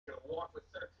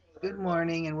Good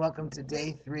morning and welcome to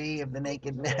day 3 of the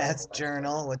Naked Nest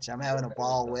Journal, which I'm having a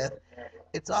ball with.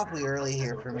 It's awfully early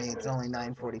here for me. It's only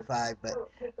 9:45, but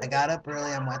I got up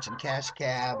early. I'm watching Cash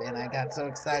Cab, and I got so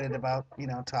excited about,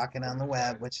 talking on the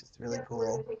web, which is really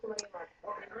cool.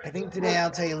 I think today I'll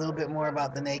tell you a little bit more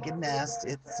about the Naked Nest.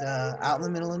 It's out in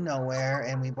the middle of nowhere,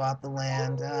 and we bought the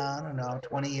land, I don't know,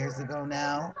 20 years ago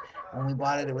now. When we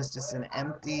bought it, it was just an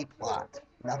empty plot.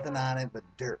 Nothing on it but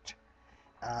dirt.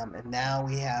 And now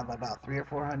we have about 300 or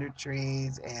 400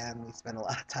 trees, and we spend a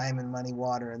lot of time and money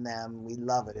watering them. We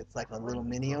love it. It's like a little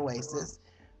mini oasis.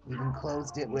 We've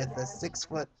enclosed it with a 6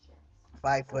 foot,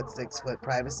 5 foot, 6 foot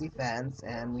privacy fence,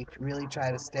 and we really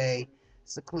try to stay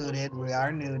secluded. We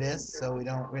are nudists, so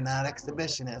we're not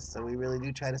exhibitionists, so we really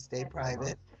do try to stay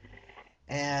private.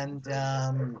 And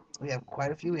we have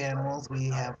quite a few animals. We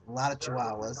have a lot of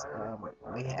chihuahuas.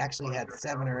 We actually had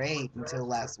 7 or 8 until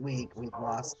last week. We've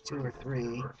lost 2 or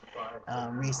 3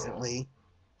 recently.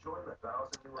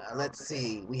 Let's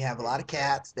see. We have a lot of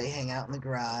cats. They hang out in the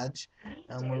garage.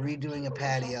 We're redoing a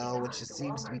patio, which just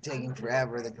seems to be taking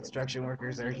forever. The construction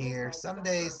workers are here some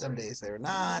days they're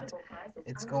not.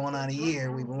 It's going on a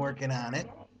year. We've been working on it.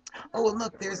 Oh, and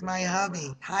look, there's my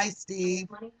hubby. Hi, Steve.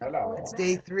 It's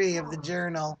day 3 of the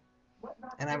journal.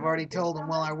 And I've already told him,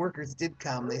 well, our workers did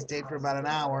come. They stayed for about an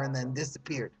hour and then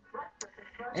disappeared.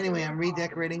 Anyway, I'm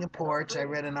redecorating a porch. I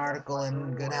read an article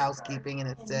in Good Housekeeping, and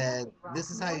it said,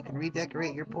 this is how you can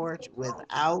redecorate your porch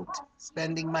without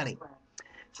spending money.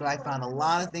 So I found a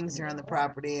lot of things here on the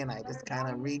property, and I just kind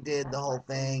of redid the whole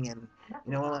thing. And,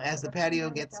 as the patio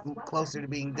gets closer to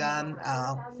being done,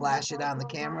 I'll flash it on the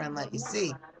camera and let you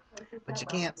see. But you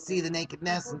can't see the naked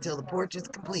nest until the porch is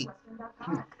complete.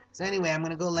 So anyway, I'm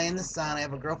going to go lay in the sun. I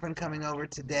have a girlfriend coming over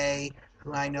today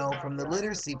who I know from the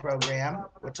literacy program,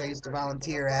 which I used to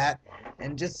volunteer at.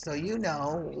 And just so you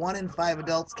know, 1 in 5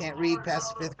 adults can't read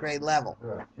past the 5th grade level,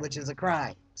 which is a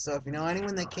crime. So if you know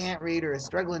anyone that can't read or is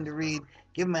struggling to read,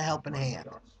 give them a helping hand.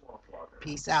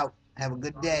 Peace out. Have a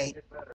good day.